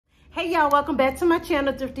Hey y'all, welcome back to my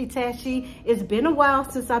channel, Thrifty Tashi. It's been a while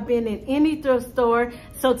since I've been in any thrift store.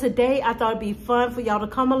 So today I thought it'd be fun for y'all to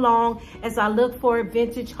come along as I look for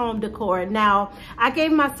vintage home decor. Now, I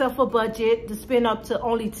gave myself a budget to spend up to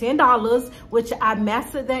only $10, which I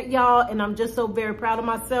mastered that, y'all, and I'm just so very proud of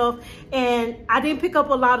myself. And I didn't pick up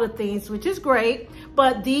a lot of things, which is great,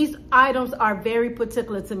 but these items are very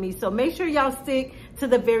particular to me. So make sure y'all stick to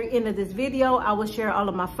the very end of this video. I will share all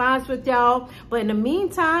of my finds with y'all. But in the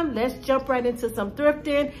meantime, let's jump right into some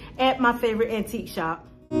thrifting at my favorite antique shop.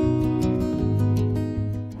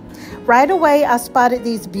 Right away, I spotted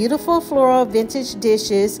these beautiful floral vintage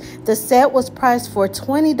dishes. The set was priced for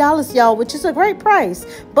 $20, y'all, which is a great price.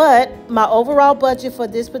 But my overall budget for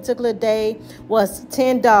this particular day was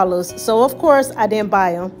 $10. So, of course, I didn't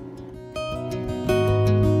buy them.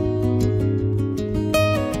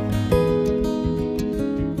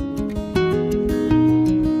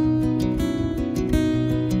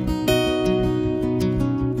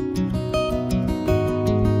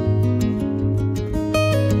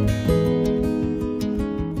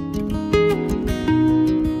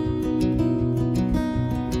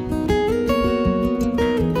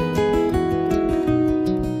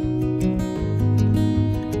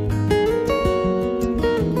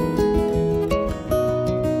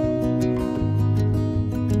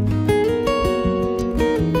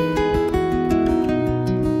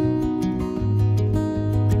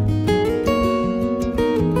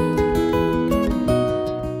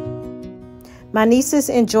 My nieces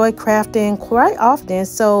enjoy crafting quite often,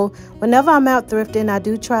 so whenever I'm out thrifting, I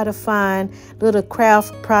do try to find little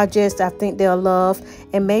craft projects I think they'll love,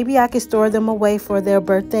 and maybe I can store them away for their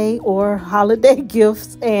birthday or holiday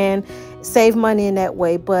gifts and save money in that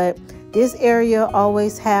way. But this area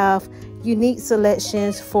always have unique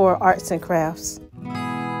selections for arts and crafts.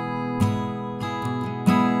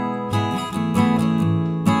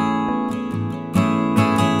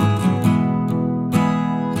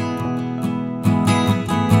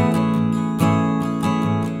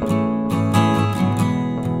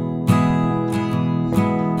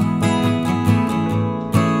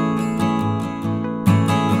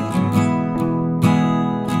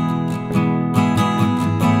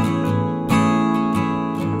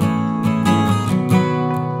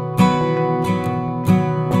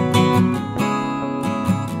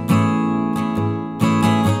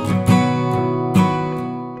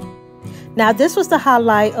 Now, this was the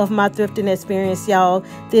highlight of my thrifting experience, y'all.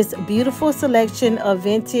 This beautiful selection of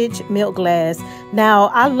vintage milk glass. Now,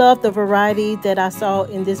 I love the variety that I saw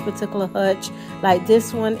in this particular hutch. Like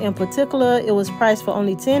this one in particular, it was priced for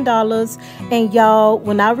only $10. And y'all,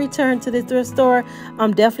 when I return to the thrift store,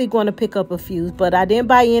 I'm definitely going to pick up a few. But I didn't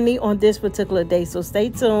buy any on this particular day, so stay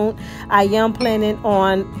tuned. I am planning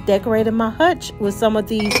on decorating my hutch with some of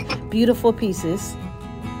these beautiful pieces.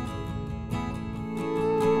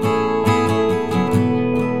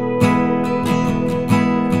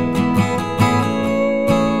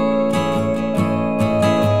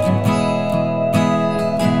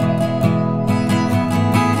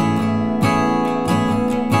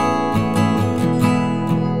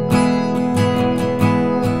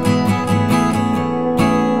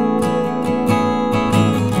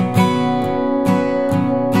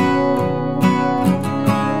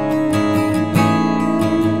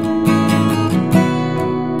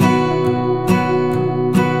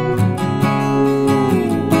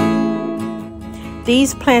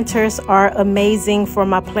 These planters are amazing for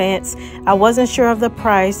my plants. I wasn't sure of the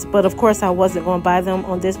price, but of course I wasn't going to buy them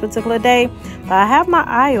on this particular day. But I have my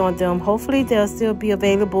eye on them. Hopefully they'll still be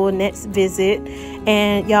available next visit.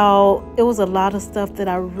 And y'all, it was a lot of stuff that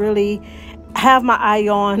I really have my eye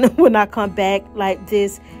on when I come back. Like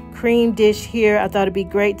this cream dish here, I thought it'd be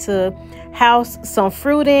great to house some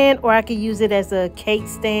fruit in, or I could use it as a cake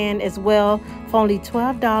stand as well for only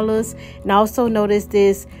 $12. And I also noticed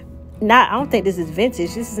this. I don't think this is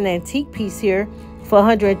vintage. This is an antique piece here for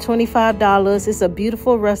 $125. It's a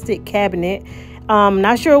beautiful rustic cabinet.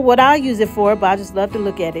 Not sure what I'll use it for, but I just love to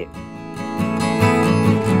look at it.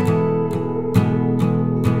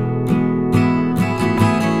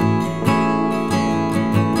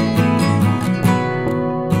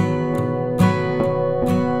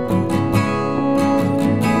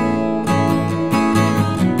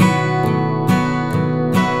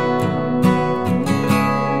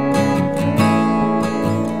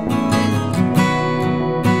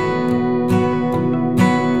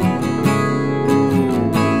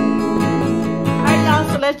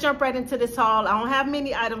 let's jump right into this haul. I don't have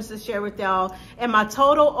many items to share with y'all, and my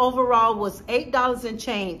total overall was $8 and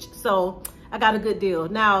change. So I got a good deal.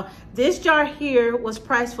 Now, this jar here was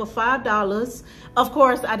priced for $5. Of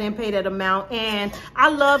course, I didn't pay that amount. And I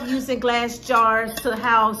love using glass jars to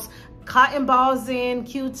house cotton balls in,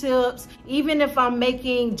 Q-tips. Even if I'm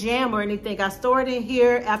making jam or anything, I store it in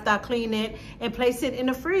here after I clean it and place it in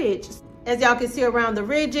the fridge. As y'all can see around the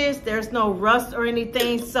ridges, there's no rust or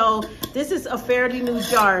anything. So this is a fairly new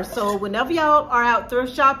jar. So whenever y'all are out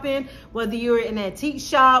thrift shopping, whether you're in an antique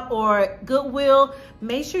shop or Goodwill,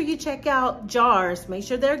 make sure you check out jars. Make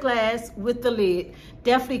sure they're glass with the lid.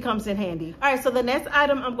 Definitely comes in handy. All right, so the next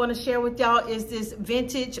item I'm going to share with y'all is this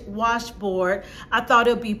vintage washboard. I thought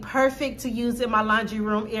it would be perfect to use in my laundry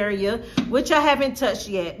room area, which I haven't touched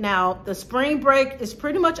yet. Now, the spring break is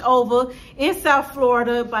pretty much over in South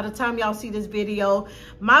Florida by the time y'all see this video.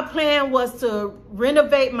 My plan was to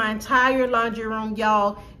renovate my entire laundry room,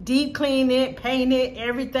 y'all. Deep clean it, paint it,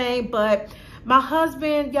 everything. But my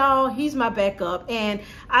husband, y'all, he's my backup. And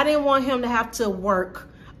I didn't want him to have to work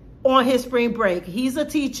on his spring break. He's a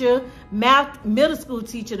teacher, math middle school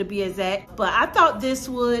teacher to be exact, but I thought this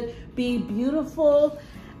would be beautiful,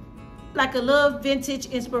 like a little vintage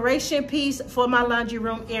inspiration piece for my laundry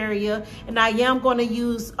room area. And I am going to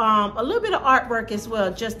use a little bit of artwork as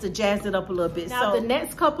well, just to jazz it up a little bit. Now, the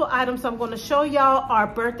next couple items I'm going to show y'all are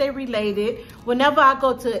birthday related. Whenever I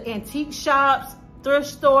go to antique shops, thrift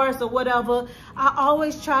stores, or whatever, I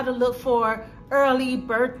always try to look for early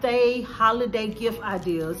birthday, holiday gift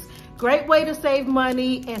ideas. Great way to save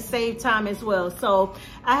money and save time as well. So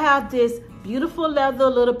I have this beautiful leather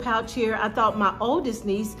little pouch here. I thought my oldest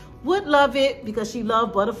niece would love it because she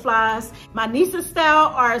loved butterflies. My niece's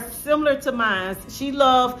style are similar to mine. She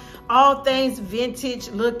loved all things vintage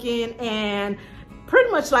looking and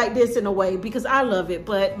pretty much like this in a way, because I love it,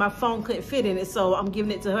 but my phone couldn't fit in it, so I'm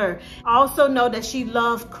giving it to her. I also know that she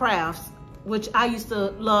loved crafts, which I used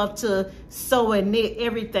to love to sew and knit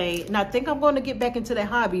everything. And I think I'm going to get back into that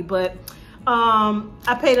hobby, but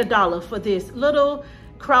I paid $1 for this little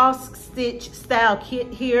cross stitch style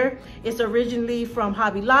kit here. It's originally from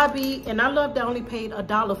Hobby Lobby, and I love that I only paid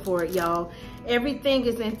 $1 for it, y'all. Everything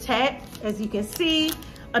is intact, as you can see.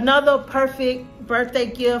 Another perfect birthday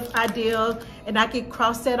gift idea, and I can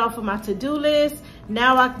cross that off of my to-do list.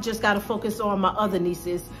 Now I just got to focus on my other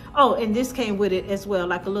nieces. Oh, and this came with it as well,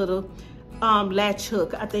 like a little latch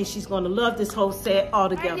hook. I think she's going to love this whole set all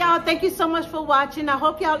together. All right, y'all, thank you so much for watching. I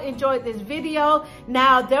hope y'all enjoyed this video.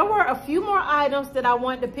 Now, there were a few more items that I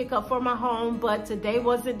wanted to pick up for my home, but today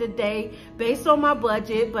wasn't the day based on my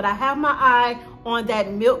budget. But I have my eye on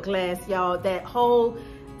that milk glass, y'all. That whole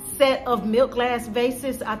set of milk glass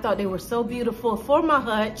vases. I thought they were so beautiful for my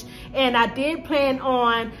hutch, and I did plan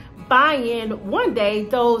on buying one day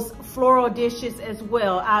those floral dishes as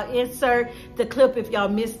well. I'll insert the clip if y'all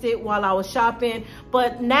missed it while I was shopping,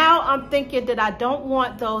 but now I'm thinking that I don't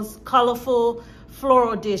want those colorful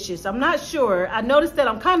floral dishes. I'm not sure. I noticed that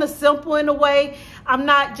I'm kind of simple in a way. I'm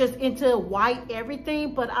not just into white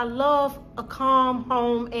everything, but I love a calm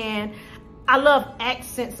home and I love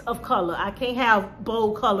accents of color. I can't have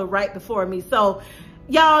bold color right before me. So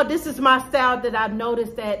y'all, this is my style that I've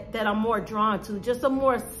noticed that I'm more drawn to. Just a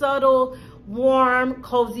more subtle, warm,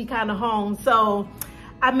 cozy kind of home. So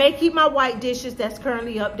I may keep my white dishes that's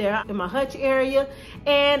currently up there in my hutch area.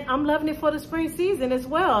 And I'm loving it for the spring season as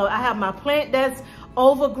well. I have my plant that's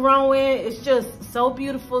overgrowing. It's just so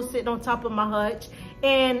beautiful sitting on top of my hutch.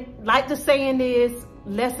 And like the saying is,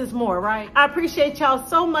 less is more, right? I appreciate y'all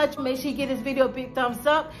so much. Make sure you give this video a big thumbs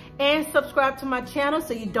up and subscribe to my channel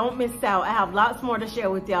so you don't miss out. I have lots more to share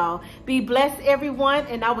with y'all. Be blessed, everyone,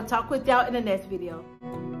 and I will talk with y'all in the next video.